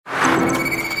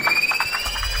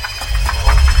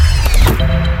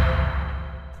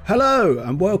Hello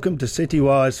and welcome to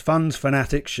Citywire's Funds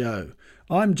Fanatics show.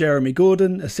 I'm Jeremy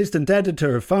Gordon, Assistant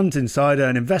Editor of Funds Insider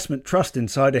and Investment Trust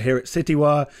Insider here at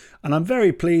Citywire, and I'm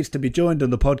very pleased to be joined on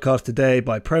the podcast today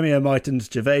by Premier Miton's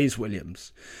Gervais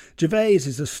Williams. Gervais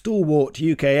is a stalwart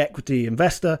UK equity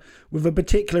investor with a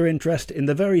particular interest in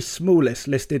the very smallest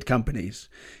listed companies.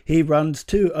 He runs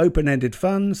 2 open-ended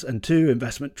funds and 2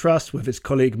 investment trusts with his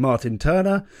colleague Martin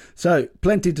Turner, so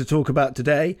plenty to talk about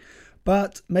today.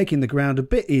 But making the ground a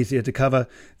bit easier to cover,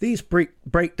 these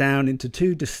break down into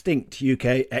 2 distinct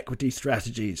UK equity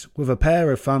strategies, with a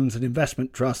pair of funds and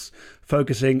investment trusts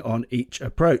focusing on each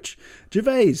approach.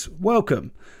 Gervais,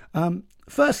 welcome.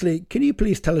 Firstly, can you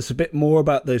please tell us a bit more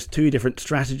about those 2 different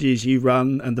strategies you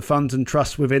run and the funds and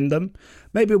trusts within them?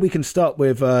 Maybe we can start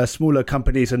with smaller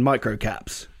companies and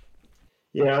microcaps.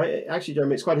 Yeah, actually,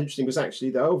 Jeremy, it's quite interesting because actually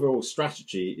the overall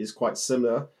strategy is quite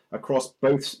similar across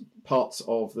both parts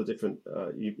of the different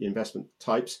investment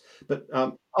types. But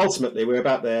ultimately, we're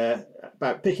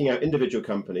about picking out individual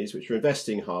companies which are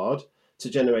investing hard to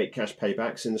generate cash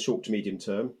paybacks in the short to medium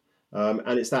term.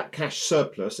 And it's that cash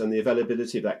surplus and the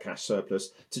availability of that cash surplus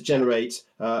to generate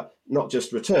not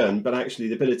just return, but actually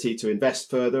the ability to invest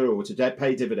further or to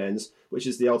pay dividends, which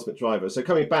is the ultimate driver. So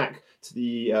coming back to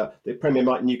the Premier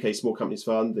Miton UK Small Companies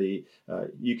Fund, the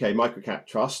UK Microcap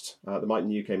Trust, the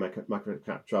Miton UK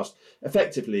Microcap Trust,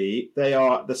 effectively they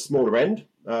are the smaller end.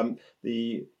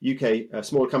 The UK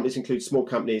smaller companies include small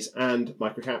companies and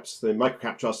microcaps. The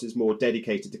Microcap Trust is more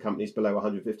dedicated to companies below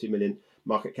 150 million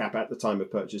market cap at the time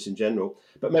of purchase in general.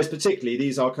 But most particularly,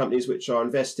 these are companies which are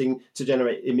investing to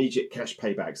generate immediate cash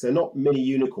paybacks. They're not mini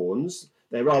unicorns.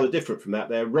 They're rather different from that.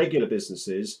 They're regular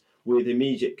businesses with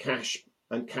immediate cash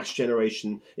and cash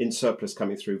generation in surplus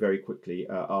coming through very quickly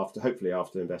hopefully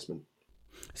after investment.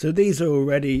 So these are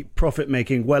already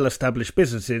profit-making, well-established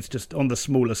businesses, just on the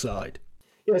smaller side.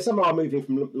 Yeah, some are moving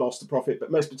from loss to profit,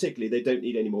 but most particularly, they don't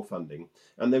need any more funding.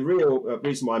 And the real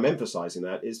reason why I'm emphasising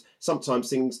that is sometimes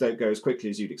things don't go as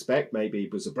quickly as you'd expect. Maybe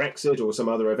it was a Brexit or some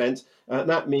other event.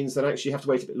 That means that actually you have to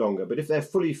wait a bit longer. But if they're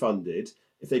fully funded,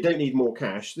 if they don't need more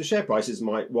cash, the share prices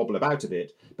might wobble about a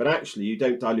bit, but actually you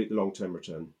don't dilute the long-term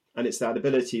return. And it's that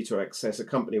ability to access a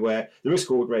company where the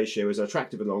risk-reward ratio is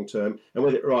attractive in the long term, and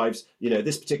when it arrives,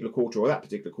 this particular quarter or that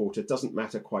particular quarter doesn't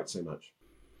matter quite so much.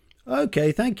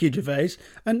 Okay, thank you, Gervais.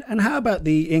 And how about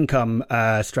the income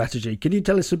strategy? Can you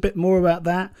tell us a bit more about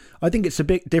that? I think it's a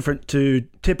bit different to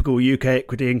typical UK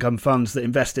equity income funds that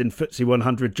invest in FTSE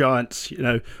 100 giants,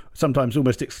 sometimes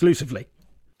almost exclusively.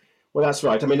 Well, that's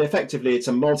right. I mean, effectively, it's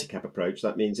a multi-cap approach.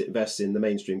 That means it invests in the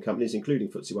mainstream companies, including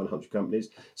FTSE 100 companies,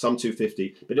 some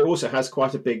 250, but it also has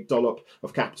quite a big dollop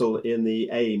of capital in the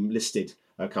AIM-listed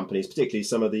companies, particularly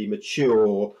some of the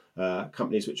mature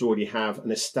companies which already have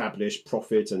an established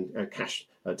profit and cash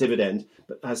dividend.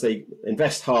 But as they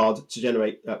invest hard to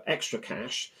generate extra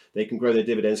cash, they can grow their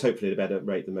dividends hopefully at a better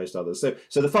rate than most others.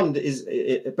 So the fund is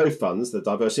both funds, the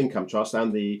Diverse Income Trust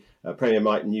and the Premier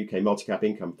Miton UK Multi-Cap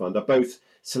Income Fund, are both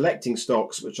selecting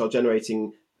stocks which are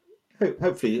generating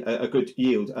hopefully a good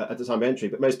yield at the time of entry,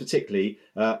 but most particularly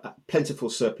plentiful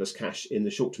surplus cash in the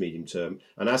short to medium term.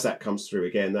 And as that comes through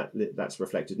again, that's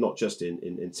reflected not just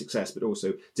in success, but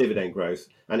also dividend growth.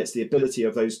 And it's the ability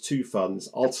of those 2 funds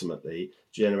ultimately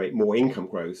to generate more income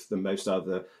growth than most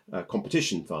other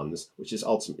competition funds, which is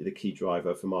ultimately the key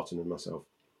driver for Martin and myself.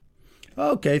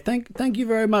 Okay, thank you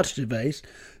very much, Gervais.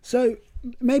 So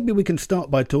maybe we can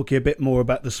start by talking a bit more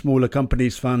about the smaller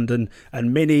companies fund and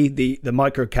Mini, the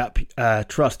microcap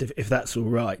trust, if that's all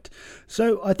right.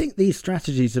 So I think these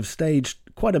strategies have staged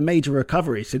quite a major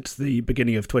recovery since the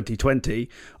beginning of 2020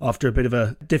 after a bit of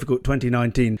a difficult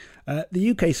 2019. The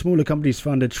UK Smaller Companies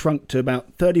Fund had shrunk to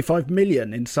about 35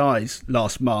 million in size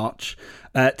last March.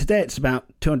 Today it's about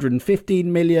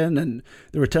 215 million, and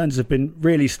the returns have been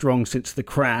really strong since the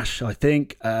crash, I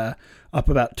think, up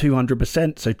about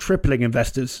 200%, so tripling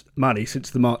investors' money since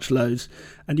the March lows.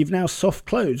 And you've now soft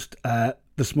closed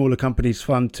the Smaller Companies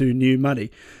Fund to new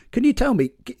money. Can you tell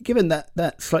me, given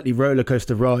that slightly roller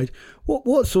coaster ride,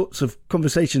 what sorts of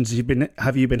conversations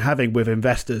have you been having with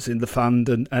investors in the fund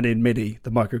and in Mini,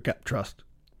 the microcap trust?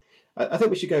 I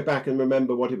think we should go back and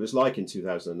remember what it was like in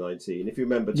 2019. If you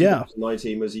remember,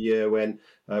 2019 was a year when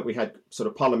we had sort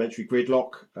of parliamentary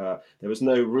gridlock. There was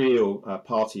no real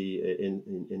party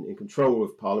in control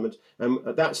of Parliament. And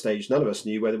at that stage, none of us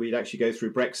knew whether we'd actually go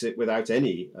through Brexit without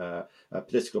any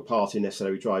political party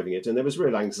necessarily driving it. And there was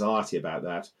real anxiety about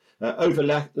that.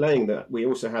 Overlaying that, we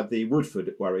also had the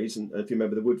Woodford worries, and if you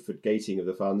remember the Woodford gating of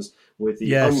the funds with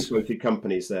the unquoted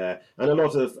companies there. And a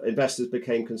lot of investors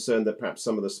became concerned that perhaps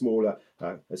some of the smaller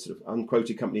smaller sort of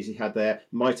unquoted companies he had there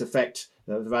might affect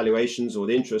the valuations or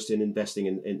the interest in investing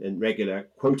in regular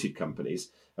quoted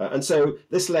companies. And so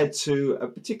this led to a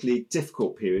particularly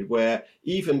difficult period where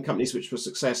even companies which were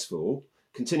successful,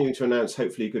 continuing to announce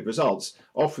hopefully good results,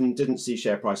 often didn't see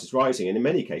share prices rising, and in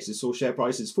many cases saw share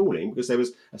prices falling because there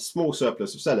was a small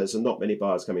surplus of sellers and not many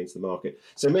buyers coming into the market.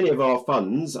 So many of our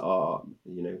funds are,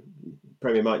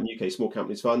 Premier Miton UK Small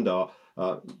Companies Fund, our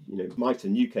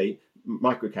Miton UK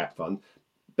Microcap Fund,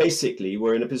 basically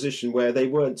were in a position where they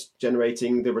weren't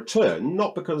generating the return,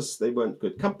 not because they weren't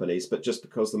good companies, but just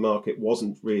because the market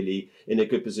wasn't really in a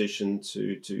good position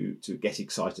to get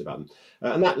excited about them.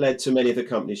 And that led to many of the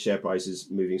companies' share prices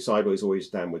moving sideways, always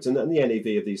downwards. And the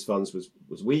NAV of these funds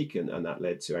was weak, and that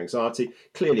led to anxiety.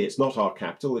 Clearly, it's not our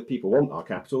capital. If people want our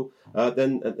capital,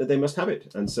 then they must have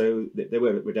it. And so there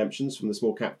were redemptions from the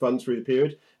small cap fund through the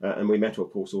period, and we met,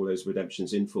 of course, all those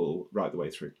redemptions in full right the way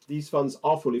through. These funds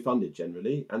are fully funded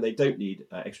generally, and they don't need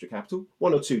extra capital.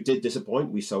 One or two did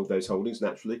disappoint. We sold those holdings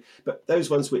naturally, but those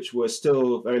ones which were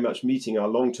still very much meeting our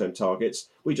long-term targets,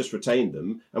 we just retained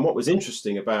them. And what was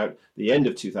interesting about the end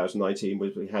of 2019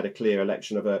 was we had a clear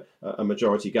election of a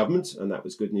majority government, and that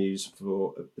was good news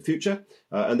for the future.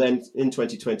 And then in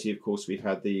 2020, of course, we've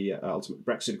had the ultimate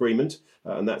Brexit agreement,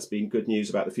 and that's been good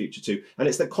news about the future too. And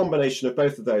it's the combination of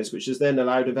both of those which has then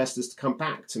allowed investors to come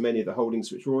back to many of the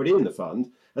holdings which were already in the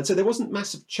fund. And so there wasn't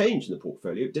massive change in the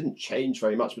portfolio. It didn't change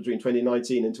very much between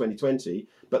 2019 and 2020,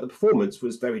 but the performance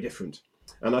was very different.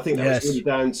 And I think that was really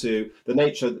down to the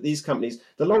nature that these companies,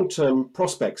 the long-term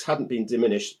prospects hadn't been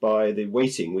diminished by the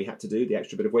weighting we had to do, the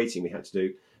extra bit of weighting we had to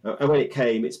do. And when it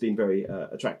came, it's been very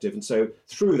attractive. And so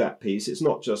through that piece, it's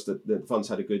not just that the funds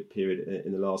had a good period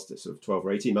in the last sort of 12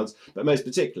 or 18 months, but most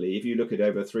particularly, if you look at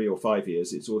over 3 or 5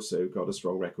 years, it's also got a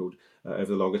strong record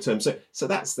over the longer term. So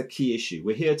that's the key issue.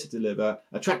 We're here to deliver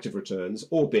attractive returns,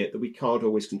 albeit that we can't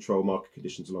always control market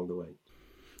conditions along the way.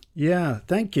 Yeah,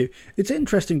 thank you. It's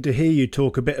interesting to hear you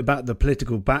talk a bit about the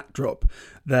political backdrop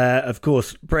there. Of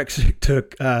course, Brexit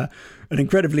took an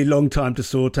incredibly long time to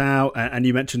sort out. And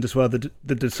you mentioned as well the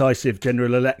decisive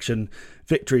general election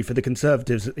victory for the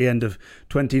Conservatives at the end of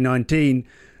 2019.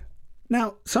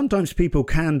 Now, sometimes people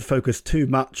can focus too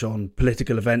much on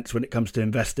political events when it comes to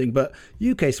investing, but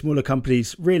UK smaller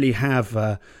companies really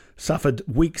have suffered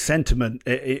weak sentiment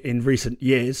in recent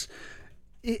years.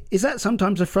 Is that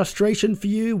sometimes a frustration for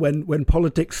you when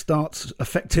politics starts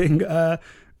affecting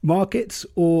markets,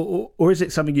 or is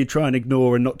it something you try and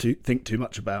ignore and not to think too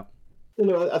much about?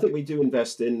 I think we do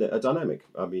invest in a dynamic.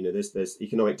 I mean, there's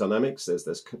economic dynamics,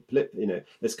 there's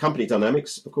company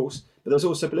dynamics, of course, but there's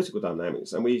also political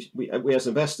dynamics. And we as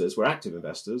investors, we're active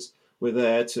investors. We're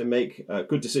there to make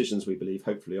good decisions, we believe,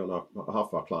 hopefully on behalf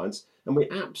of our clients. And we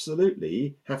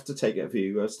absolutely have to take a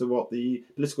view as to what the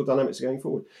political dynamics are going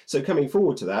forward. So coming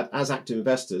forward to that, as active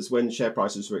investors, when share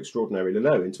prices were extraordinarily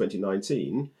low in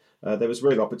 2019, there was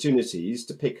real opportunities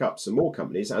to pick up some more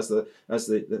companies as the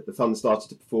fund started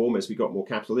to perform, as we got more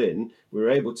capital in. We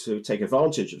were able to take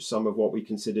advantage of some of what we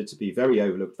considered to be very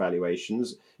overlooked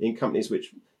valuations in companies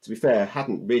which, to be fair,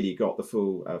 hadn't really got the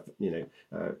full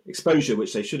exposure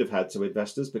which they should have had to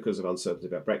investors because of uncertainty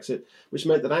about Brexit, which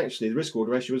meant that actually the risk-reward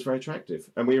ratio was very attractive.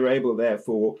 And we were able,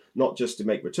 therefore, not just to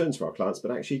make returns for our clients,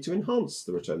 but actually to enhance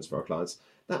the returns for our clients.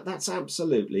 That's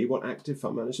absolutely what active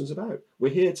fund management is about.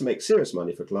 We're here to make serious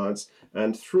money for clients,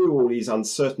 and through all these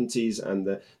uncertainties and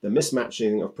the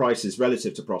mismatching of prices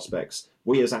relative to prospects,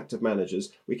 we as active managers,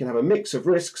 we can have a mix of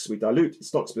risks. We dilute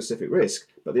stock-specific risk,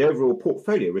 but the overall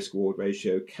portfolio risk-reward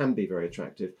ratio can be very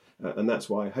attractive. And that's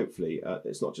why, hopefully,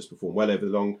 it's not just performed well over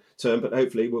the long term, but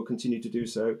hopefully we'll continue to do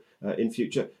so in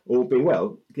future, all being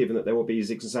well, given that there will be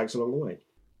zigs and zags along the way.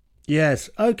 Yes.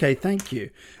 Okay. Thank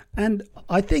you. And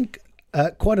I think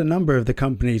quite a number of the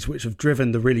companies which have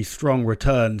driven the really strong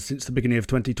returns since the beginning of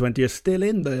 2020 are still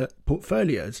in the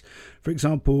portfolios. For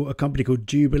example, a company called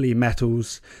Jubilee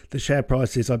Metals, the share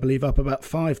price is, I believe, up about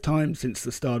 5 times since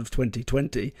the start of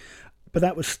 2020. But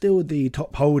that was still the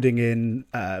top holding in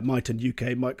Miton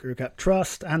UK Microcap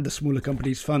Trust and the Smaller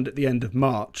Companies Fund at the end of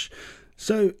March.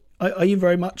 So are you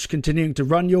very much continuing to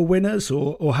run your winners,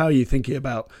 or how are you thinking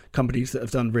about companies that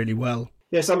have done really well?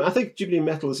 Yes, I think Jubilee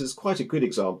Metals is quite a good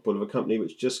example of a company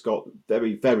which just got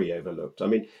very, very overlooked. I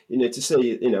mean, to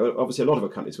see, obviously a lot of the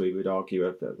companies we would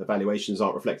argue the valuations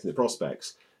aren't reflecting the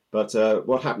prospects. But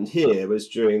what happened here was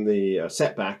during the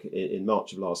setback in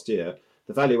March of last year,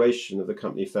 the valuation of the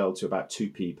company fell to about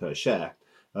 2p per share.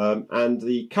 And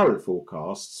the current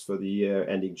forecasts for the year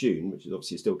ending June, which is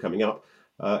obviously still coming up,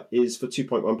 is for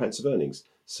 2.1 pence of earnings.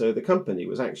 So the company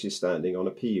was actually standing on a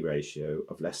P ratio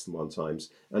of less than 1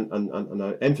 times. And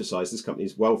I emphasize this company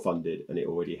is well funded and it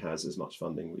already has as much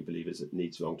funding, we believe, as it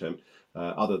needs long term,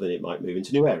 other than it might move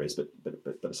into new areas. But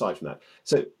aside from that,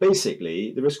 so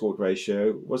basically the risk reward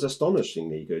ratio was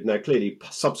astonishingly good. Now, clearly,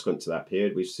 subsequent to that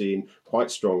period, we've seen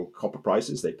quite strong copper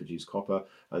prices. They produce copper,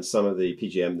 and some of the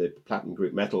PGM, the platinum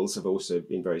group metals, have also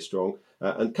been very strong.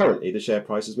 And currently, the share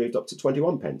price has moved up to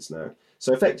 21 pence now.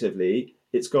 So effectively,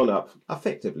 it's gone up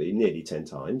nearly 10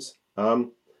 times,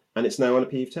 and it's now on a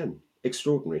P of 10.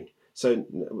 Extraordinary. So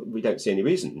we don't see any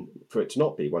reason for it to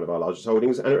not be one of our largest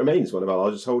holdings, and it remains one of our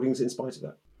largest holdings in spite of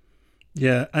that.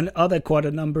 Yeah, and are there quite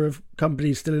a number of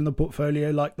companies still in the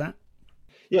portfolio like that?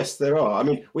 Yes, there are. I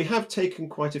mean, we have taken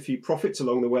quite a few profits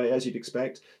along the way, as you'd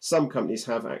expect. Some companies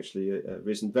have actually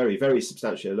risen very, very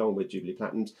substantially along with Jubilee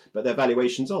Platinum, but their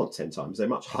valuations aren't 10 times. They're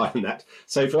much higher than that.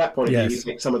 So from that point of view, you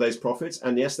take some of those profits.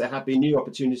 And yes, there have been new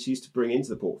opportunities to bring into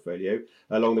the portfolio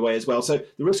along the way as well. So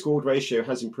the risk-reward ratio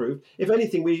has improved. If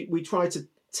anything, we try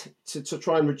to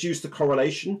try and reduce the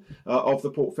correlation of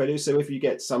the portfolio. So if you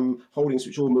get some holdings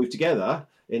which all move together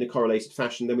in a correlated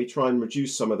fashion, then we try and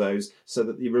reduce some of those so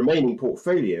that the remaining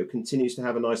portfolio continues to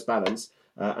have a nice balance,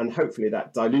 and hopefully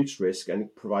that dilutes risk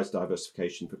and provides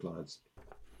diversification for clients.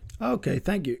 Okay,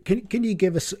 thank you. Can you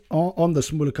give us, on the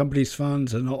smaller companies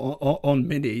funds and on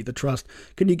Mini, the trust,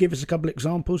 can you give us a couple of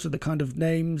examples of the kind of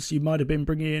names you might have been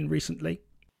bringing in recently?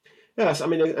 Yes, I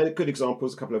mean, a good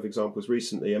examples, a couple of examples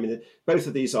recently. I mean, both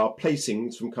of these are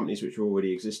placings from companies which are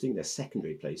already existing. They're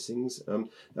secondary placings.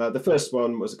 The first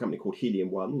one was a company called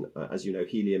Helium One. As you know,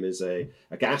 helium is a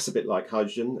gas, a bit like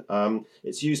hydrogen.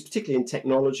 It's used particularly in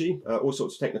technology, all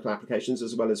sorts of technical applications,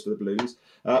 as well as for the balloons.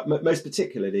 Most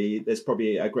particularly, there's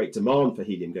probably a great demand for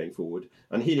helium going forward.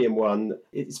 And Helium One,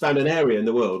 it's found an area in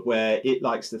the world where it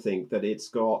likes to think that it's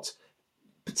got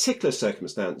particular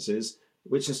circumstances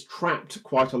which has trapped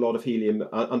quite a lot of helium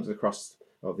under the crust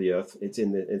of the earth. It's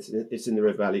in the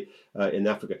Rift Valley in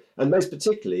Africa. And most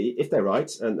particularly, if they're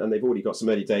right, and they've already got some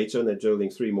early data and they're drilling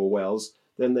 3 more wells,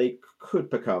 then they could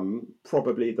become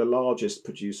probably the largest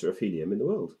producer of helium in the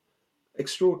world.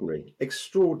 Extraordinary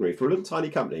for a little tiny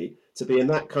company to be in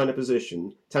that kind of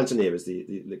position. Tanzania is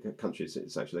the country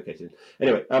it's actually located in.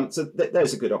 Anyway, so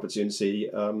there's a good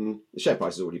opportunity. The share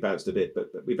price has already bounced a bit,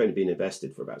 but we've only been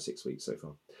invested for about 6 weeks so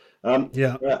far.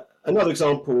 Another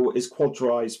example is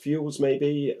Quadrise Fuels,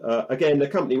 maybe. Again, a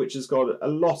company which has got a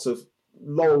lot of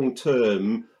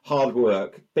long-term hard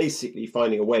work, basically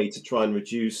finding a way to try and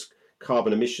reduce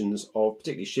carbon emissions of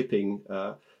particularly shipping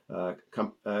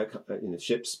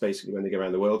ships, basically, when they go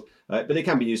around the world. But it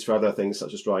can be used for other things,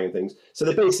 such as drying and things. So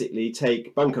they basically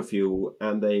take bunker fuel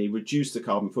and they reduce the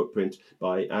carbon footprint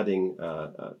by adding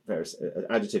various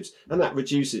additives. And that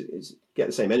reduces, get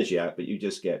the same energy out, but you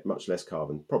just get much less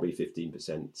carbon, probably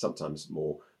 15%, sometimes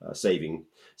more saving.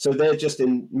 So they're just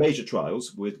in major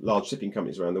trials with large shipping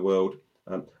companies around the world.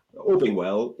 All being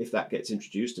well, if that gets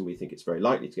introduced, and we think it's very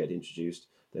likely to get introduced,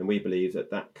 then we believe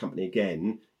that company,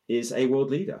 again, is a world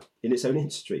leader in its own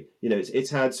industry. You know, it's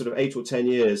had sort of 8 or 10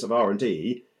 years of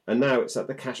R&D, and now it's at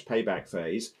the cash payback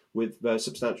phase with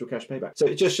substantial cash payback. So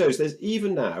it just shows there's,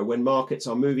 even now when markets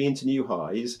are moving into new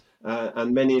highs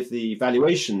and many of the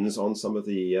valuations on some of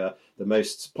the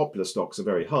most popular stocks are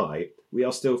very high, we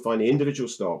are still finding individual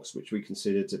stocks which we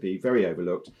consider to be very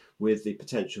overlooked with the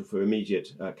potential for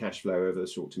immediate cash flow over the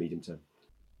short to medium term.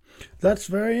 That's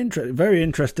very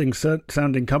interesting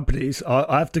sounding companies.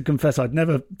 I have to confess I'd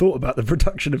never thought about the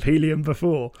production of helium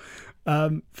before.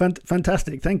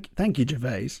 Fantastic. Thank you,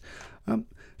 Gervais.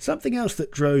 Something else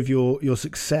that drove your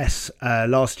success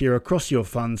last year across your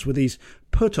funds were these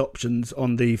put options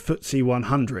on the FTSE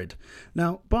 100.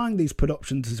 Now, buying these put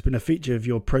options has been a feature of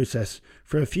your process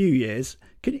for a few years.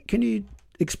 Can you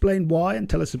explain why and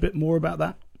tell us a bit more about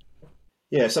that?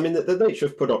 Yes, I mean, the nature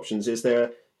of put options is they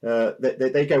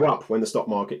go up when the stock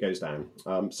market goes down.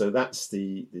 So that's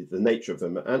the nature of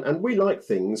them. And we like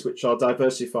things which are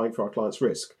diversifying for our clients'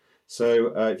 risk.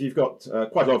 So if you've got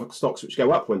quite a lot of stocks which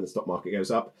go up when the stock market goes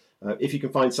up, if you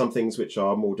can find some things which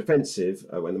are more defensive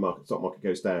when the stock market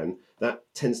goes down, that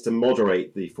tends to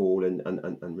moderate the fall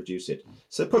and reduce it.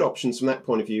 So put options from that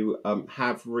point of view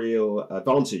have real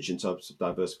advantage in terms of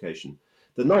diversification.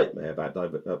 The nightmare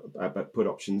about put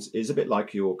options is a bit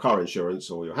like your car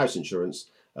insurance or your house insurance.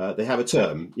 They have a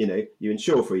term, you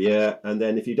insure for a year, and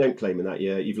then if you don't claim in that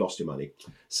year, you've lost your money.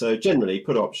 So generally,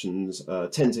 put options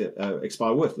tend to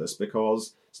expire worthless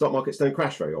because stock markets don't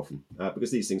crash very often,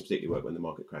 because these things particularly work when the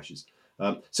market crashes.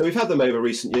 So we've had them over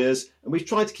recent years, and we've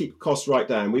tried to keep costs right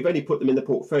down. We've only put them in the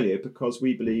portfolio because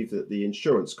we believe that the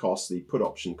insurance costs, the put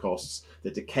option costs, the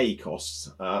decay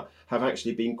costs have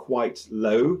actually been quite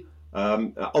low,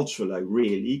 ultra low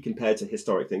really, compared to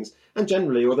historic things. And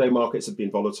generally, although markets have been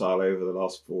volatile over the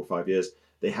last 4 or 5 years,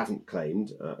 they haven't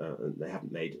claimed, they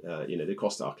haven't made, they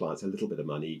cost our clients a little bit of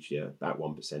money each year, about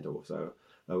 1% or so.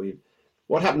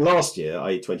 What happened last year,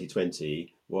 i.e.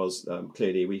 2020, was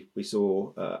clearly we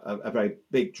saw a very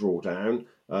big drawdown,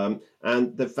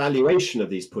 and the valuation of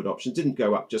these put options didn't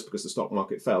go up just because the stock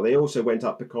market fell. They also went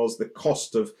up because the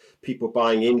cost of people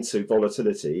buying into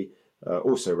volatility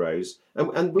also rose.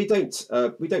 And we don't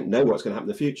know what's going to happen in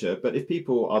the future, but if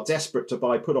people are desperate to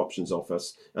buy put options off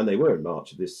us, and they were in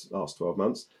March of this last 12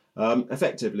 months,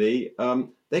 effectively,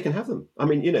 they can have them. I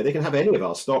mean, they can have any of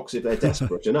our stocks if they're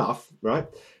desperate enough, right?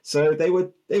 So they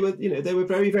were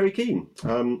very, very keen,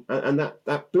 and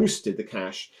that boosted the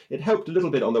cash. It helped a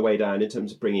little bit on the way down in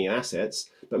terms of bringing in assets,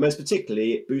 but most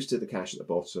particularly, it boosted the cash at the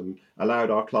bottom,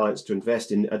 allowed our clients to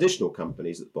invest in additional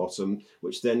companies at the bottom,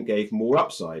 which then gave more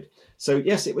upside. So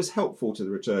yes, it was helpful to the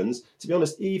returns. To be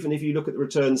honest, even if you look at the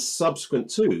returns subsequent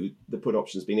to the put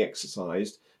options being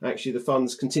exercised, actually the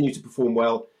funds continue to perform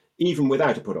well, even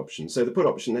without a put option. So the put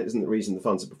option isn't the reason the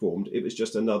funds have performed. It was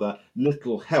just another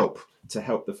little help to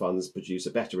help the funds produce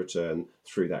a better return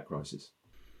through that crisis.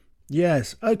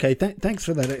 Yes. Okay. Thanks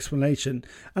for that explanation.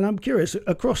 And I'm curious,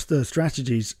 across the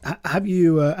strategies, have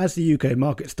you, as the UK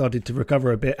market started to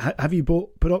recover a bit, have you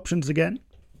bought put options again?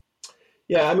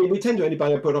 Yeah, I mean, we tend to only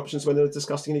buy put options when they're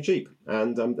disgustingly cheap,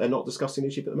 and they're not disgustingly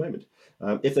cheap at the moment.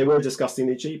 If they were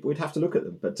disgustingly cheap, we'd have to look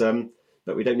at them.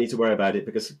 But we don't need to worry about it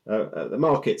because the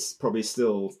market's probably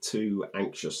still too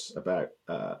anxious about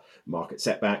market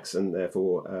setbacks, and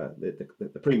therefore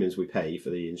the premiums we pay for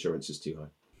the insurance is too high.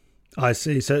 I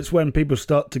see. So it's when people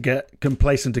start to get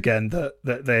complacent again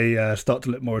that they start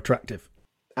to look more attractive.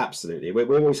 Absolutely.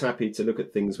 We're always happy to look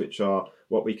at things which are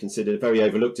what we consider very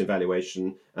overlooked in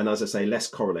valuation, and as I say, less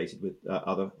correlated with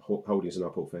other holdings in our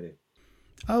portfolio.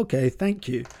 Okay, thank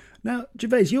you. Now,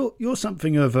 Gervais, you're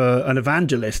something of an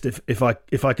evangelist, if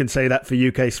I can say that, for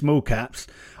UK small caps.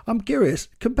 I'm curious,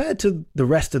 compared to the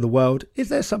rest of the world, is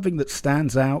there something that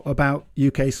stands out about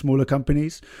UK smaller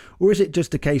companies? Or is it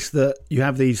just a case that you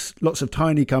have these lots of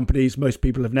tiny companies most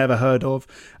people have never heard of,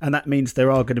 and that means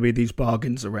there are going to be these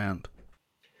bargains around?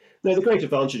 No, the great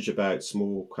advantage about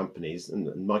small companies,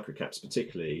 and micro caps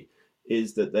particularly,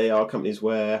 is that they are companies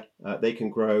where they can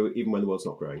grow even when the world's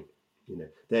not growing.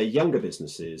 They're younger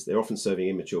businesses. They're often serving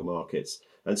immature markets.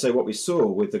 And so what we saw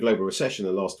with the global recession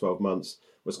in the last 12 months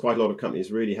was quite a lot of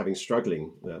companies really having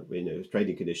struggling,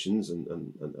 trading conditions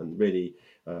and really,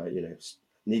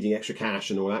 needing extra cash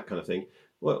and all that kind of thing.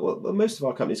 Well, most of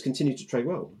our companies continue to trade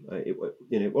well.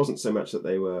 It wasn't so much that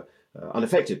they were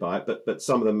unaffected by it, but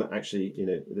some of them actually,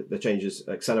 the changes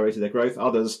accelerated their growth.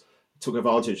 Others took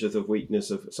advantage of the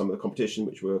weakness of some of the competition,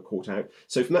 which were caught out.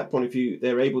 So from that point of view,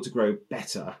 they're able to grow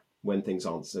better when things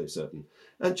aren't so certain.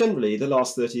 And generally, the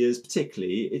last 30 years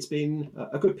particularly, it's been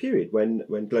a good period when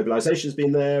globalization has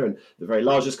been there, and the very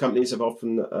largest companies have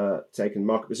often taken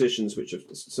market positions which have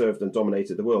served and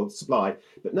dominated the world's supply.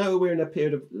 But now we're in a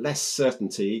period of less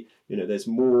certainty. There's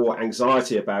more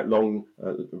anxiety about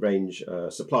long-range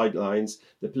supply lines.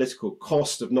 The political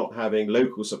cost of not having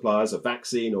local suppliers of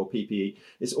vaccine or PPE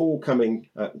is all coming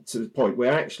to the point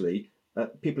where actually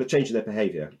people are changing their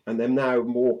behavior, and they're now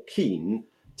more keen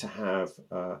to have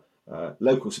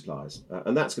local suppliers.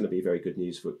 And that's going to be very good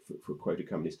news for quoted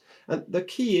companies. And the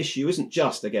key issue isn't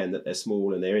just, again, that they're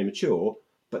small and they're immature,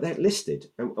 but they're listed.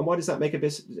 And why does that make a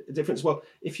difference? Well,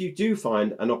 if you do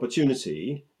find an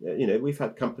opportunity, we've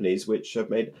had companies which have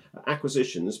made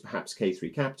acquisitions, perhaps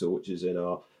K3 Capital, which is in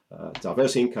our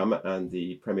diverse income, and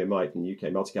the Premier Miton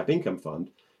UK Multi-Cap Income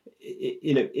Fund.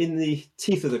 In the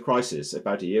teeth of the crisis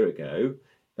about a year ago,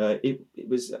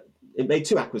 it made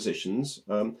two acquisitions.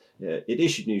 It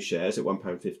issued new shares at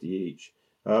 £1.50 each,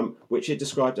 which it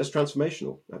described as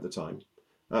transformational at the time.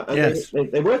 And yes,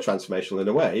 they were transformational in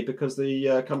a way because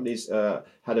the companies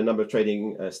had a number of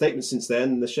trading statements since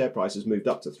then. The share price has moved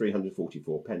up to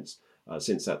 344 pence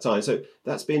since that time. So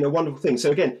that's been a wonderful thing.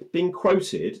 So again, being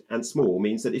quoted and small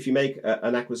means that if you make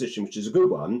an acquisition, which is a good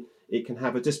one, it can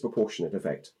have a disproportionate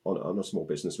effect on a small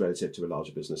business relative to a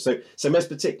larger business. So most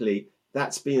particularly,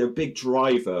 that's been a big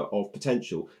driver of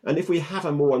potential. And if we have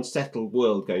a more unsettled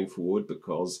world going forward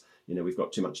because we've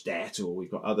got too much debt or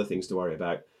we've got other things to worry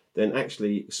about, then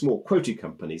actually small quoted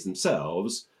companies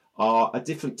themselves are a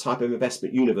different type of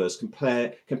investment universe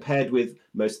compared with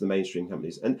most of the mainstream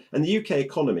companies. And the UK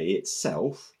economy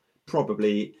itself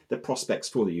probably the prospects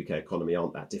for the UK economy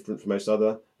aren't that different from most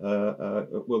other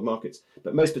world markets.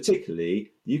 But most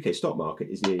particularly, the UK stock market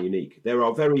is near unique. There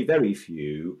are very, very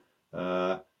few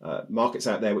markets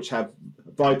out there which have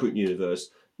a vibrant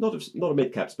universe, not of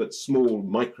mid caps, but small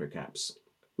micro caps,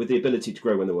 with the ability to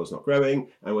grow when the world's not growing,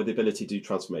 and with the ability to do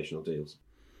transformational deals.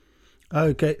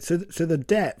 Okay, so the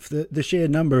depth, the sheer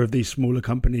number of these smaller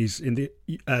companies in the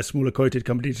smaller quoted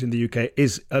companies in the UK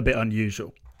is a bit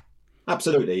unusual.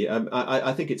 Absolutely,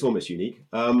 I think it's almost unique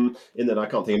in that I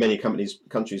can't think of many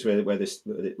countries where this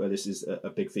is a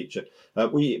big feature.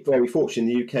 We very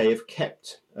fortunately in the UK have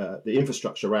kept the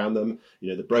infrastructure around them,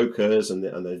 the brokers and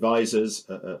the advisors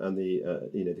and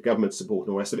the government support and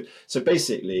all the rest of it. So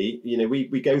basically,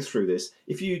 we go through this.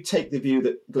 If you take the view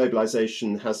that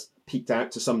globalization has peaked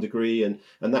out to some degree, and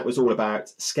that was all about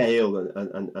scale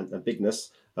and bigness,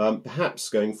 perhaps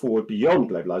going forward beyond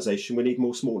globalization, we need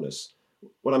more smallness.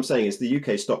 What I'm saying is the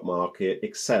UK stock market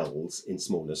excels in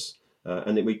smallness,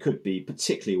 and that we could be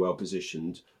particularly well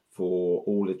positioned for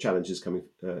all the challenges coming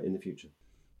in the future.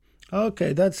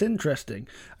 Okay, that's interesting.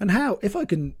 And how, if I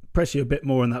can press you a bit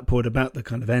more on that point about the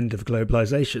kind of end of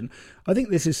globalization, I think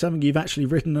this is something you've actually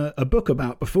written a book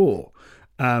about before.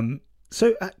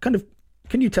 So kind of,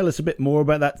 can you tell us a bit more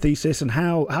about that thesis and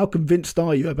how convinced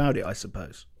are you about it, I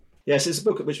suppose? Yes, it's a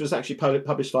book which was actually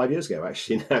published 5 years ago,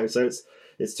 actually now. So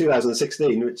it's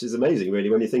 2016, which is amazing,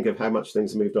 really, when you think of how much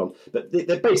things have moved on. But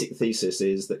the basic thesis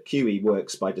is that QE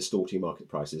works by distorting market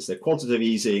prices. The quantitative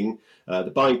easing,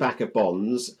 the buying back of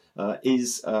bonds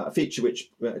is a feature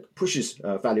which pushes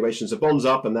valuations of bonds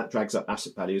up, and that drags up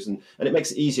asset values, and it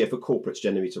makes it easier for corporates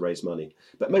generally to raise money.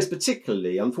 But most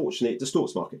particularly, unfortunately, it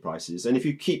distorts market prices. And if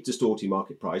you keep distorting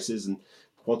market prices, and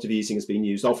quantitative easing has been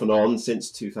used off and on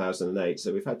since 2008.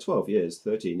 So we've had 12 years,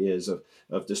 13 years of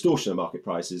distortion of market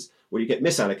prices where you get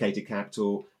misallocated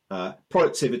capital,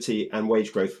 productivity and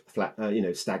wage growth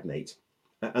stagnate.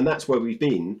 And that's where we've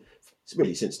been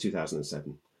really since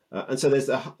 2007. And so there's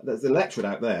the electorate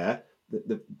out there,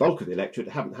 the bulk of the electorate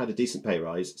haven't had a decent pay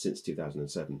rise since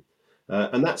 2007.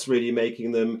 And that's really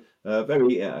making them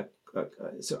very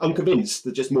unconvinced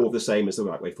that just more of the same is the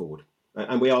right way forward.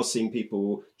 And we are seeing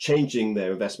people changing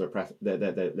their investment,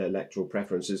 their electoral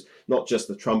preferences, not just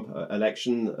the Trump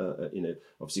election,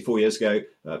 obviously 4 years ago,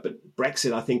 but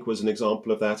Brexit, I think, was an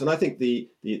example of that. And I think the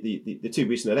two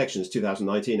recent elections,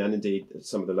 2019, and indeed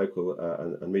some of the local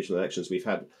and regional elections we've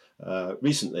had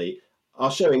recently,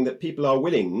 are showing that people are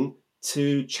willing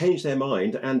to change their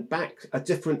mind and back a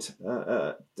different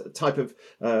type of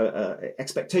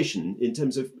expectation in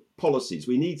terms of policies.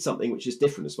 We need something which is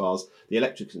different as far as the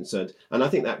electorate is concerned. And I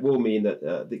think that will mean that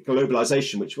the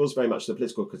globalization, which was very much the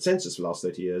political consensus for the last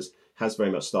 30 years, has very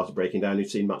much started breaking down.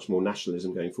 You've seen much more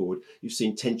nationalism going forward. You've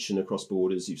seen tension across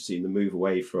borders. You've seen the move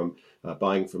away from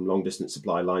buying from long distance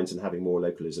supply lines and having more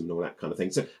localism and all that kind of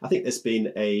thing. So I think there's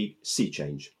been a sea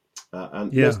change.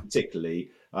 Most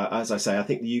particularly, as I say, I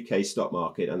think the UK stock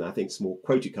market, and I think small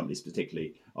quoted companies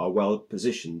particularly, are well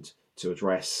positioned to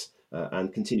address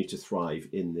and continue to thrive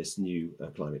in this new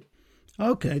climate.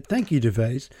 Okay, thank you,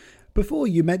 Gervais. Before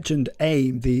you mentioned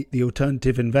AIM, the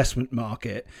alternative investment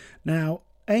market. Now,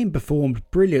 AIM performed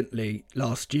brilliantly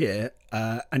last year,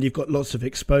 and you've got lots of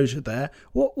exposure there.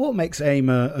 What makes AIM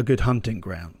a good hunting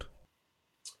ground?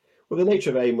 Well, the nature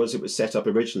of AIM was it was set up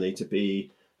originally to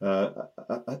be a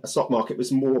stock market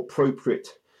was more appropriate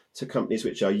to companies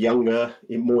which are younger,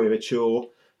 more immature,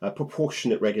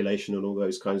 proportionate regulation and all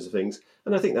those kinds of things.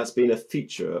 And I think that's been a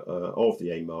feature of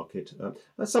the AIM market.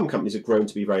 Some companies have grown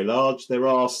to be very large. There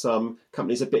are some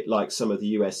companies a bit like some of the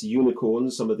US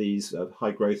unicorns, some of these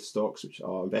high growth stocks which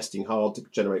are investing hard to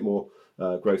generate more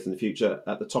growth in the future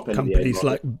at the top end of the AIM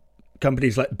market.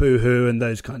 Companies like Boohoo and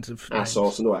those kinds of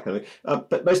Asos and all that kind of thing.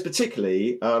 But most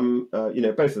particularly,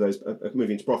 both of those are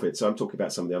moving to profit. So I'm talking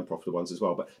about some of the unprofitable ones as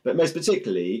well. But most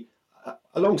particularly,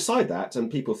 alongside that, and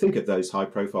people think of those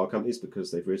high-profile companies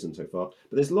because they've risen so far,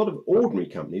 but there's a lot of ordinary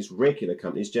companies, regular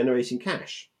companies, generating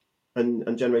cash and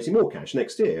generating more cash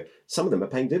next year. Some of them are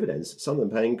paying dividends, some of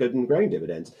them are paying good and growing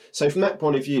dividends. So from that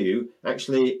point of view,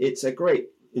 actually, it's a great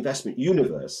investment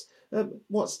universe.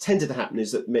 What's tended to happen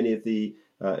is that many of the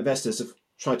investors have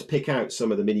tried to pick out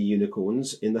some of the mini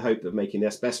unicorns in the hope of making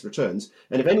their best returns.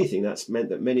 And if anything, that's meant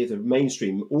that many of the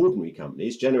mainstream ordinary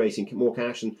companies generating more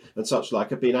cash and such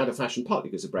like have been out of fashion, partly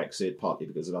because of Brexit, partly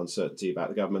because of uncertainty about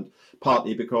the government,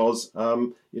 partly because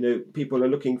people are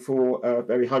looking for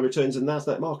very high returns in the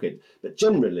Nasdaq market. But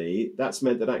generally, that's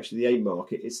meant that actually the AIM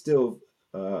market is still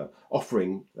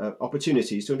offering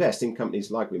opportunities to invest in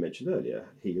companies like we mentioned earlier,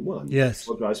 Helium One, yes,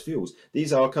 Drives Fuels.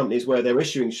 These are companies where they're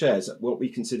issuing shares at what we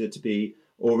consider to be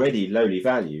already lowly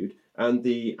valued, and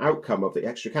the outcome of the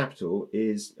extra capital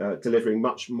is delivering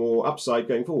much more upside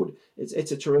going forward.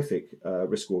 It's a terrific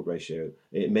risk-reward ratio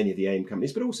in many of the AIM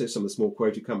companies, but also some of the small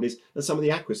quoted companies and some of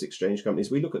the Aquis exchange companies.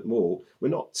 We look at them all. We're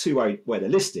not too worried where they're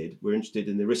listed. We're interested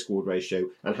in the risk-reward ratio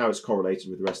and how it's correlated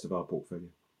with the rest of our portfolio.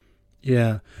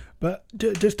 Yeah, but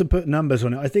just to put numbers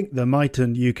on it, I think the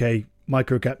Miton UK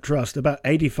Microcap Trust, about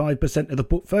 85% of the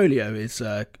portfolio is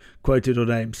quoted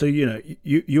on AIM. So,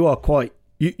 you are quite,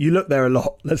 you look there a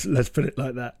lot. Let's put it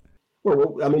like that.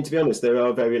 Well, I mean, to be honest, there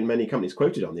are very many companies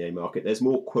quoted on the AIM market. There's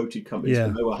more quoted companies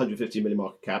below 150 million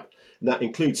market cap, and that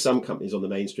includes some companies on the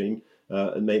mainstream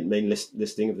main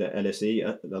listing of the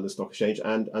LSE, the stock exchange,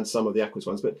 and some of the Aquis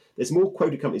ones. But there's more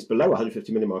quoted companies below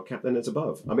 150 million market cap than there's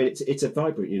above. I mean, it's a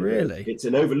vibrant universe. Really? It's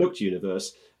an overlooked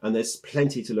universe, and there's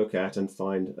plenty to look at and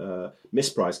find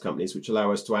mispriced companies which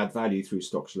allow us to add value through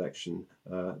stock selection,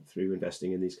 through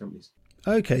investing in these companies.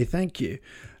 Okay, thank you.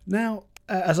 Now,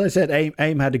 as I said,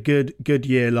 AIM had a good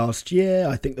year last year.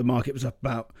 I think the market was up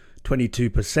about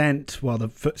 22%, while the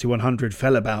FTSE 100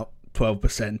 fell about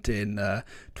 12% in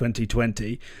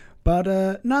 2020.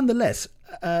 But nonetheless,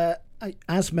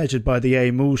 as measured by the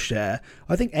AIM all share,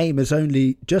 I think AIM has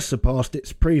only just surpassed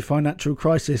its pre-financial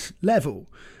crisis level,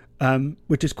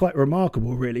 which is quite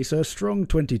remarkable, really. So a strong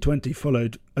 2020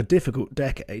 followed a difficult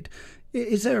decade.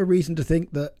 Is there a reason to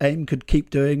think that AIM could keep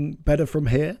doing better from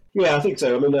here? Yeah, I think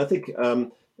so. I mean, I think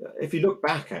if you look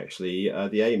back, actually,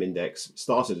 the AIM index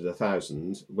started at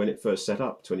 1,000 when it first set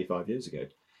up 25 years ago.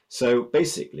 So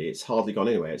basically, it's hardly gone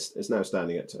anywhere. It's now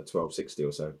standing at 1260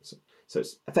 or so. So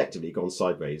it's effectively gone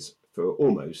sideways for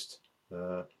almost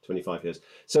 25 years.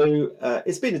 So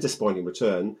it's been a disappointing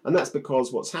return, and that's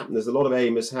because what's happened is a lot of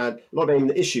AIM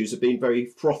issues have been very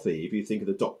frothy. If you think of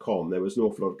the .com, there was an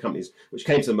awful lot of companies which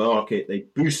came to the market. They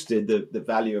boosted the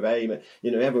value of AIM.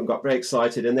 Everyone got very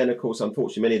excited, and then of course,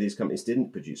 unfortunately, many of these companies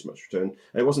didn't produce much return.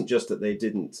 And it wasn't just that they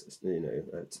didn't,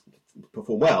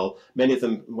 perform well. Many of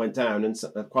them went down, and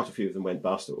quite a few of them went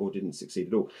bust or didn't succeed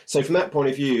at all. So from that point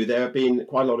of view, there have been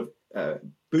quite a lot of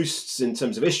boosts in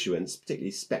terms of issuance,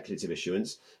 particularly speculative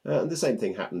issuance. And the same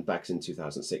thing happened back in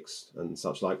 2006 and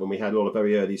such like, when we had a lot of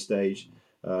very early stage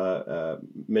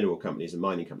mineral companies and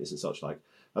mining companies and such like.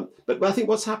 But I think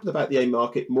what's happened about the AIM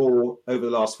market more over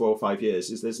the last 4 or 5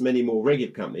 years is there's many more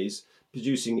regular companies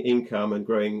producing income and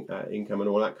growing income and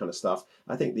all that kind of stuff.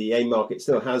 I think the AIM market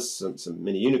still has some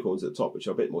mini unicorns at the top, which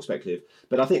are a bit more speculative.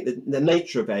 But I think the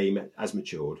nature of AIM has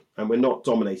matured, and we're not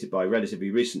dominated by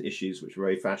relatively recent issues, which were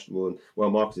very fashionable and well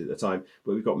marketed at the time.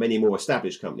 But we've got many more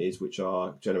established companies which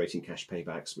are generating cash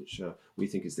paybacks, which we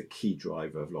think is the key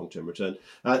driver of long-term return.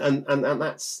 And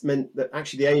that's meant that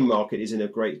actually the AIM market is in a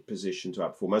great position to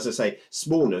outperform. As I say,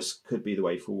 smallness could be the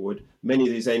way forward. Many of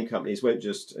these AIM companies won't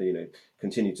just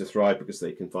continue to thrive because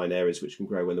they can find areas which can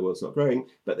grow when the world's not growing,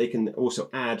 but they can also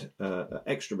add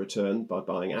extra return by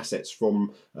buying assets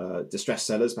from distressed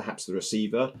sellers, perhaps the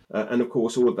receiver. And of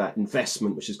course, all of that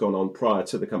investment which has gone on prior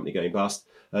to the company going bust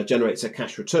generates a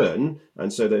cash return.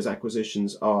 And so those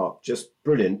acquisitions are just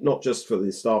brilliant, not just for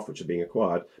the staff which are being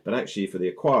acquired, but actually for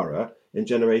the acquirer in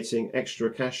generating extra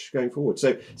cash going forward.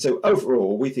 So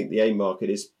overall, we think the AIM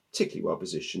market is particularly well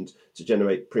positioned to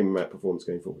generate premium outperformance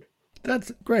going forward.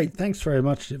 That's great. Thanks very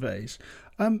much, Gervais.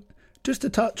 Just to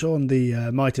touch on the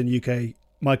Miton UK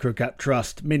Microcap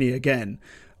Trust Mini again,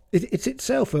 it's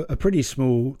itself a pretty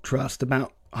small trust,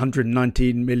 about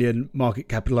 119 million market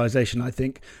capitalisation, I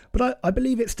think. But I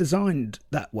believe it's designed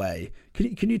that way.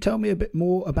 Can you tell me a bit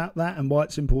more about that and why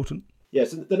it's important?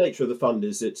 Yes, the nature of the fund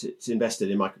is that it's invested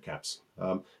in microcaps.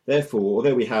 Therefore,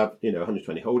 although we have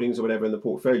 120 holdings or whatever in the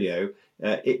portfolio,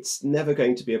 it's never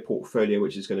going to be a portfolio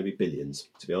which is going to be billions,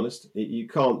 to be honest. You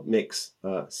can't mix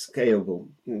scalable,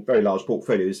 very large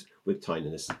portfolios with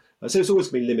tininess. So it's always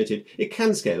going to be limited. It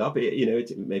can scale up,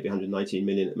 it may be 119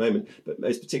 million at the moment, but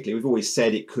most particularly, we've always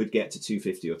said it could get to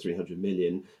 250 or 300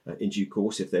 million in due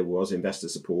course if there was investor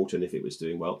support and if it was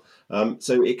doing well.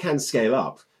 So it can scale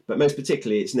up. But most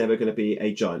particularly, it's never going to be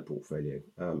a giant portfolio.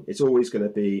 It's always going to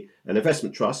be an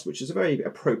investment trust, which is a very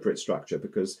appropriate structure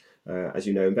because, as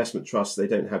you know, investment trusts, they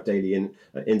don't have daily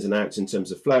ins and outs in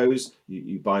terms of flows.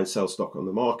 You buy and sell stock on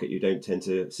the market. You don't tend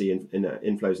to see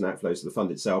inflows and outflows of the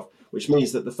fund itself, which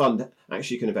means that the fund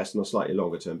actually can invest on a slightly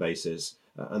longer term basis.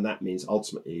 And that means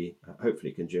ultimately,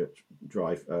 hopefully, can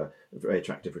drive very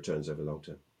attractive returns over the long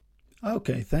term.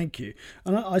 Okay, thank you.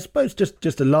 And I suppose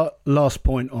just a last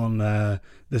point on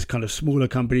this kind of smaller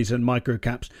companies and micro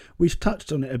caps. We've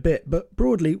touched on it a bit, but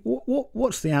broadly,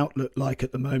 what's the outlook like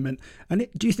at the moment? And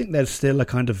do you think there's still a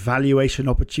kind of valuation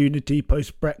opportunity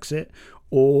post-Brexit,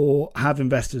 or have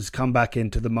investors come back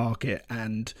into the market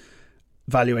and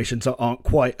valuations aren't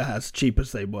quite as cheap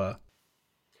as they were?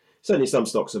 certainly some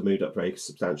stocks have moved up very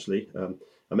substantially.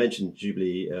 I mentioned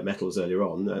Jubilee Metals earlier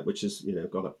on, which has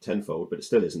gone up tenfold, but it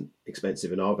still isn't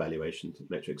expensive in our valuation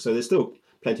metrics. So there's still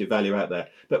plenty of value out there.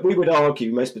 But we would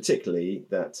argue most particularly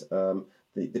that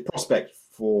the prospect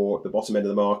for the bottom end of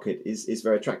the market is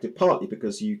very attractive, partly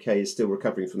because the UK is still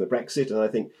recovering from the Brexit. And I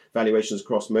think valuations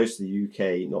across most of the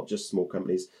UK, not just small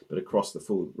companies, but across the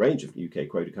full range of UK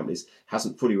quoted companies,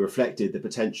 hasn't fully reflected the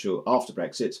potential after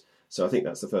Brexit. So I think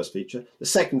that's the first feature. The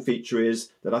second feature is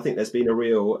that I think there's been a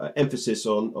real emphasis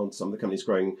on some of the companies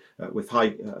growing with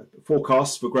high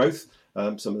forecasts for growth,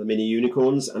 some of the mini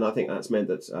unicorns. And I think that's meant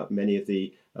that many of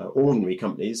the ordinary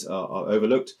companies are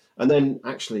overlooked. And then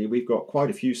actually we've got quite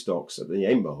a few stocks at the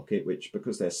AIM market, which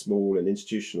because they're small and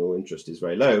institutional interest is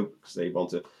very low, because they want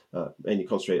to mainly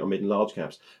concentrate on mid and large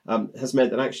caps, has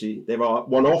meant that actually there are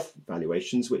one-off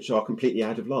valuations which are completely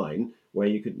out of line, where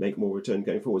you could make more return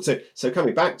going forward. So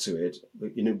coming back to it,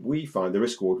 we find the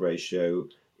risk-reward ratio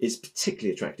is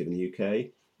particularly attractive in the UK.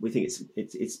 We think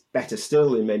it's better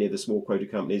still in many of the small quoted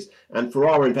companies. And for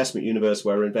our investment universe,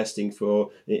 where we're investing for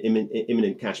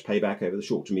imminent cash payback over the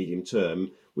short to medium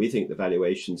term, we think the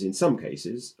valuations in some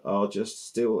cases are just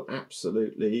still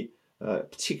absolutely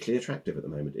particularly attractive at the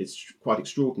moment. It's quite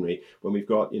extraordinary when we've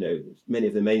got many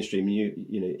of the mainstream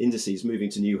indices moving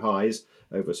to new highs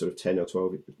over sort of 10 or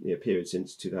 12 period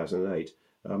since 2008,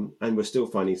 and we're still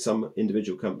finding some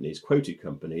individual companies, quoted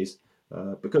companies,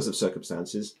 because of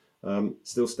circumstances,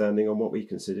 still standing on what we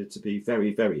consider to be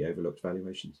very, very overlooked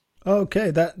valuations. Okay,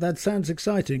 that sounds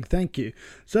exciting. Thank you.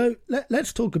 So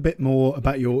let's talk a bit more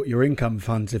about your income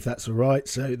funds, if that's all right.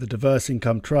 So the Diverse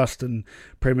Income Trust and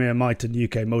Premier Miton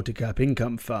UK Multicap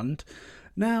Income Fund.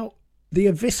 Now, the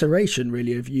evisceration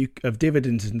really of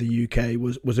dividends in the UK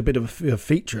was a bit of a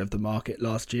feature of the market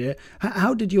last year.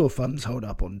 How did your funds hold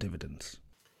up on dividends?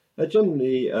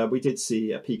 Generally, we did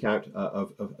see a peak out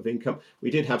of income. We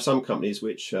did have some companies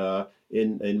which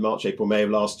in March, April, May of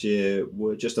last year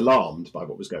were just alarmed by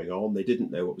what was going on. They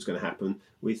didn't know what was going to happen.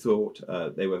 We thought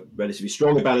they were relatively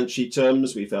strong in balance sheet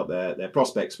terms. We felt their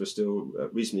prospects were still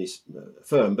reasonably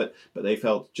firm, but they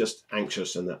felt just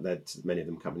anxious, and that led to many of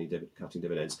them cutting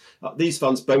dividends. These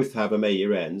funds both have a May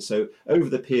year end. So over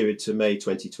the period to May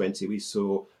 2020, we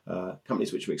saw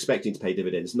companies which were expecting to pay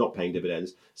dividends not paying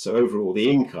dividends. So overall, the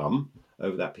income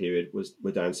over that period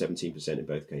were down 17% in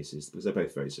both cases, because they're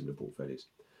both very similar portfolios.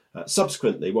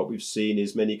 Subsequently, what we've seen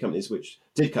is many companies which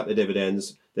did cut their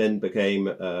dividends then became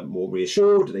more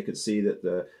reassured. They could see that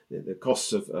the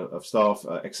costs of staff,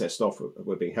 excess staff,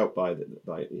 were being helped by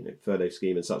furlough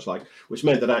scheme and such like, which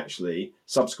meant that actually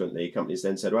subsequently companies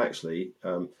then said, well, actually,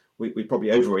 we probably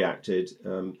overreacted.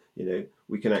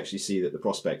 We can actually see that the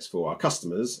prospects for our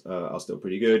customers are still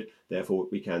pretty good. Therefore,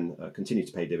 we can continue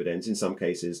to pay dividends. In some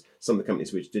cases, some of the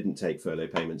companies which didn't take furlough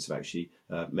payments have actually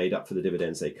made up for the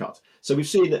dividends they cut. So we've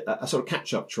seen a sort of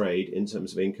catch-up trade in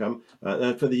terms of income.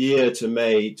 For the year to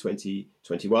May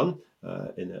 2021,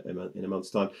 in a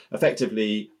month's time,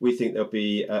 effectively, we think there'll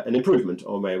be an improvement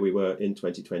on where we were in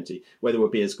 2020. Whether it will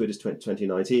be as good as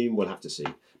 2019, we'll have to see.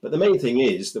 But the main thing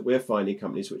is that we're finding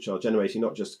companies which are generating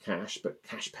not just cash, but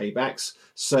cash paybacks,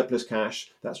 surplus cash,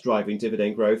 that's driving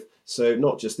dividend growth. So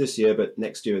not just this year, but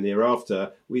next year and the year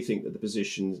after, we think that the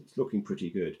position is looking pretty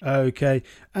good. Okay.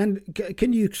 And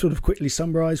can you sort of quickly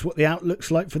summarise what the outlook's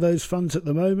like for those funds at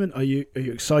the moment? Are you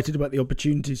excited about the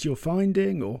opportunities you're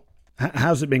finding, or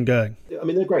how's it been going? I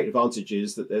mean, the great advantage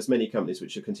is that there's many companies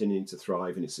which are continuing to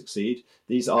thrive and succeed.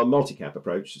 These are multi-cap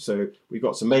approach. So we've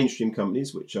got some mainstream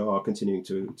companies which are continuing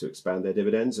to expand their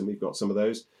dividends, and we've got some of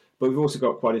those. But we've also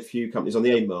got quite a few companies on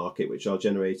the AIM market which are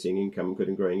generating income, good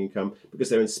and growing income, because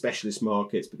they're in specialist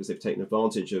markets, because they've taken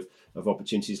advantage of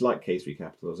opportunities like K3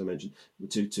 Capital, as I mentioned,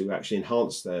 to actually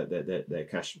enhance their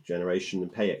cash generation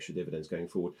and pay extra dividends going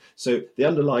forward. So the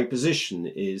underlying position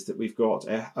is that we've got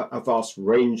a vast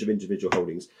range of individual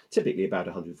holdings, typically about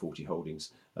 140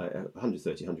 holdings,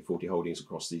 130, 140 holdings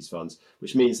across these funds,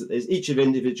 which means that each of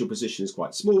individual position is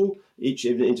quite small, each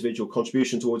individual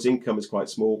contribution towards income is quite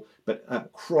small, but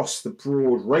across the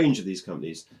broad range of these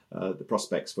companies, the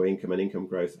prospects for income and income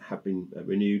growth have been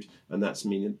renewed, and that's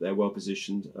meaning they're well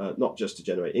positioned not just to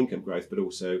generate income growth, but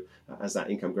also as that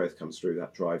income growth comes through,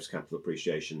 that drives capital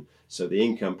appreciation. So the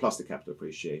income plus the capital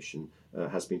appreciation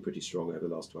has been pretty strong over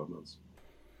the last 12 months.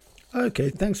 Okay,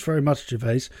 thanks very much,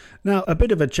 Gervais. Now, a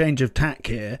bit of a change of tack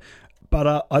here,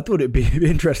 but I thought it'd be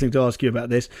interesting to ask you about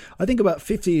this. I think about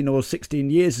 15 or 16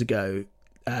 years ago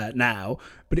now,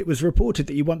 but it was reported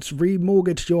that you once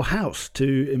remortgaged your house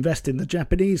to invest in the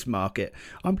Japanese market.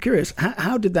 I'm curious,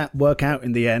 how did that work out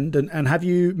in the end, and have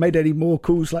you made any more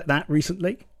calls like that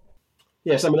recently?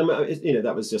 Yes, I mean,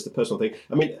 that was just a personal thing.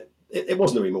 I mean, it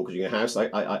wasn't a remortgaging a house.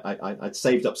 I'd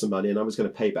saved up some money and I was going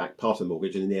to pay back part of the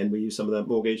mortgage. And in the end, we used some of that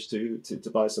mortgage to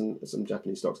buy some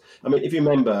Japanese stocks. I mean, if you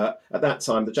remember, at that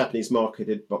time, the Japanese market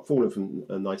had fallen from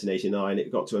 1989.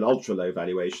 It got to an ultra low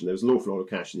valuation. There was an awful lot of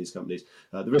cash in these companies.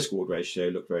 The risk reward ratio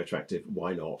looked very attractive.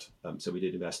 Why not? So we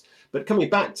did invest. But coming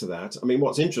back to that, I mean,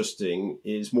 what's interesting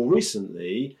is more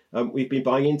recently, we've been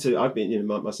buying into, I've been,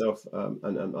 myself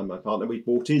and my partner, we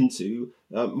bought into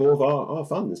more of our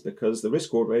funds because the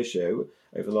risk reward ratio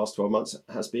over the last 12 months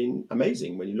has been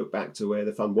amazing. When you look back to where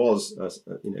the fund was,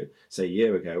 say a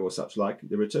year ago or such like,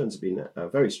 the returns have been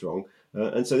very strong.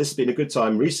 And so this has been a good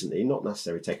time recently, not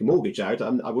necessarily take a mortgage out.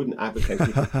 I wouldn't advocate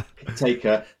people take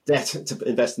debt to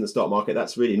invest in the stock market.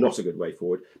 That's really not a good way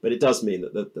forward. But it does mean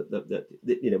that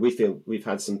we feel we've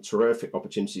had some terrific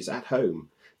opportunities at home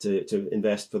to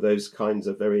invest for those kinds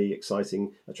of very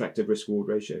exciting, attractive risk-reward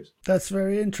ratios. That's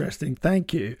very interesting.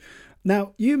 Thank you.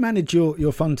 Now, you manage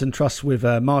your funds and trusts with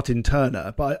Martin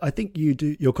Turner, but I think you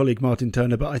do, your colleague Martin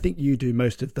Turner, but I think you do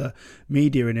most of the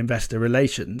media and investor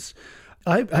relations.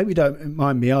 I hope you don't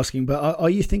mind me asking, but are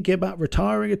you thinking about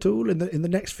retiring at all in the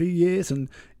next few years? And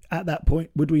at that point,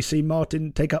 would we see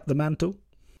Martin take up the mantle?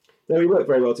 No, we work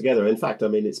very well together. In fact, I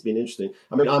mean, it's been interesting.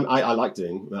 I mean, I like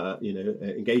doing,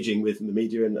 engaging with the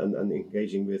media and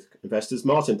engaging with investors.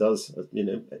 Martin does,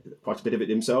 quite a bit of it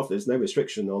himself. There's no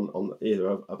restriction on either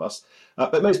of us.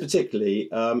 But most particularly,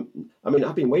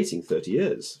 I've been waiting 30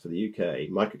 years for the UK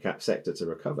microcap sector to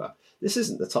recover. This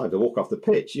isn't the time to walk off the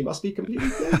pitch. You must be completely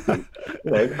joking.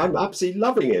 I'm absolutely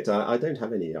loving it. I don't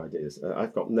have any ideas.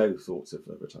 I've got no thoughts of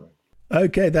retiring.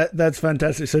 Okay, that's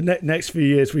fantastic. So next few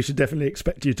years, we should definitely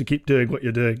expect you to keep doing what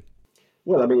you're doing.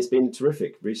 Well, I mean, it's been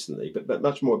terrific recently, but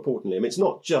much more importantly, I mean, it's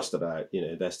not just about,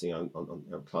 investing on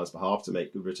clients' behalf to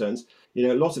make good returns.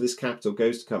 A lot of this capital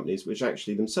goes to companies which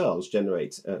actually themselves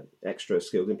generate extra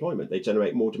skilled employment. They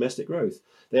generate more domestic growth.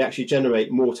 They actually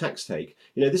generate more tax take.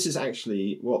 This is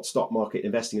actually what stock market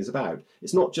investing is about.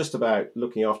 It's not just about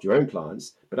looking after your own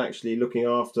clients, but actually looking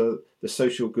after the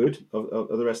social good of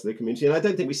the rest of the community. And I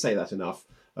don't think we say that enough.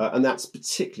 And that's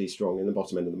particularly strong in the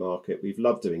bottom end of the market. We've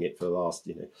loved doing it for the last,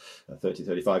 30,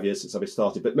 35 years since I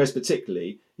started. But most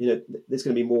particularly, there's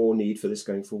going to be more need for this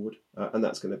going forward. And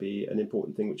that's going to be an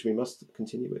important thing which we must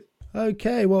continue with.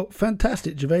 Okay, well,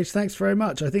 fantastic, Gervais. Thanks very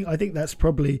much. I think that's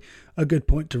probably a good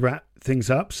point to wrap things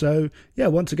up. So, yeah,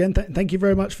 once again, thank you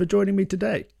very much for joining me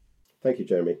today. Thank you,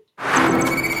 Jeremy.